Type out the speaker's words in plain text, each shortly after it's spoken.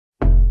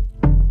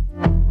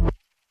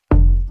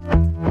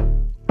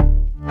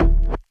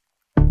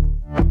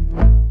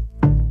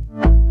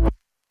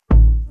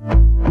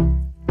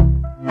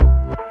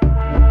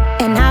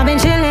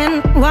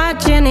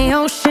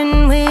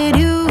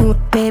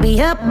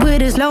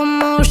with a slow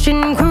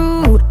motion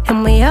crew,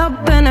 and we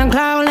up in our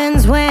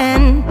growlings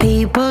when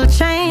people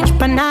change,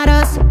 but not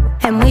us.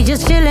 And we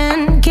just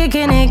chillin',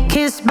 kicking it,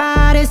 kissed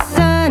by the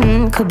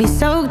sun. Could be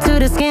soaked to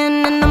the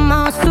skin in the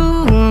mall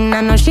soon.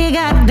 I know she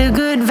got the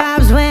good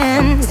vibes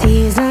when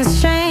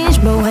seasons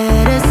change, but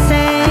we're the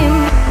same.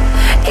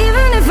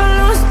 Even if I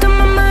lost all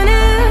my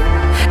money,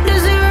 the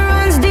zero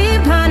runs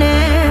deep,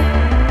 honey.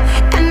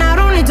 And I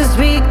don't need to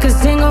speak a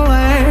single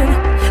word,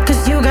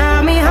 'cause you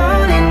got me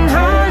holding,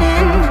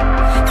 holding.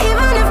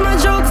 Even if my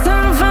jokes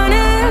aren't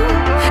funny,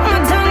 my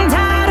tongue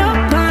tied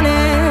up on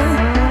it.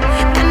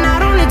 And I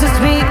don't need to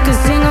speak a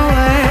single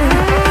word,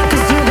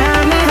 'cause you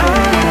got me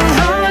holding,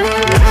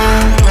 holding.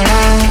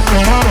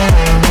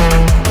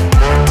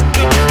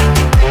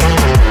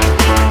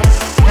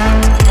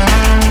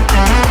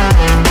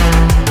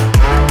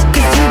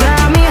 'Cause you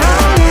got me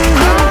holding,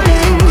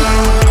 holding.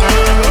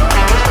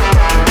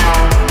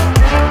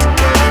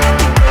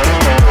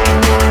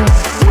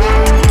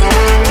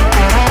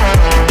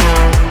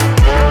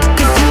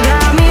 Cause you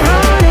got me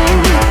holding.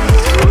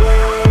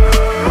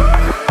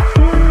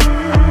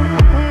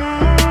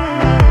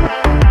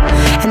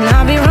 And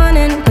I'll be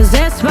running,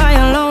 possessed by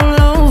a low,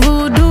 low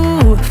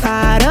voodoo.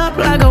 Fired up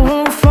like a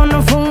wolf on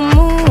a full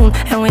moon,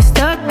 and we're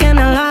stuck in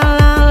a la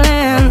la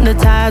land. The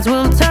tides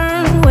will